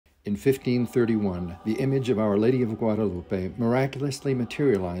In 1531, the image of Our Lady of Guadalupe miraculously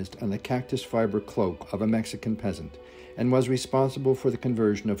materialized on the cactus fiber cloak of a Mexican peasant and was responsible for the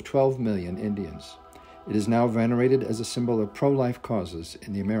conversion of 12 million Indians. It is now venerated as a symbol of pro-life causes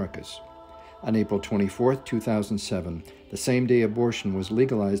in the Americas. On April 24, 2007, the same day abortion was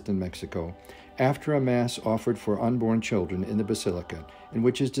legalized in Mexico, after a Mass offered for unborn children in the Basilica, in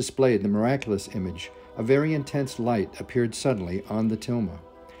which is displayed the miraculous image, a very intense light appeared suddenly on the Tilma.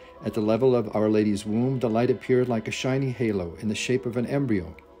 At the level of Our Lady's womb, the light appeared like a shiny halo in the shape of an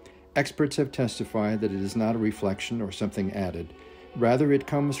embryo. Experts have testified that it is not a reflection or something added. Rather, it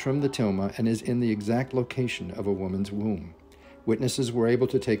comes from the Tilma and is in the exact location of a woman's womb. Witnesses were able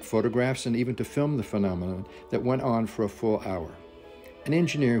to take photographs and even to film the phenomenon that went on for a full hour. An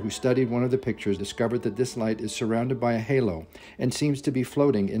engineer who studied one of the pictures discovered that this light is surrounded by a halo and seems to be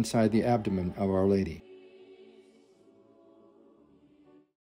floating inside the abdomen of Our Lady.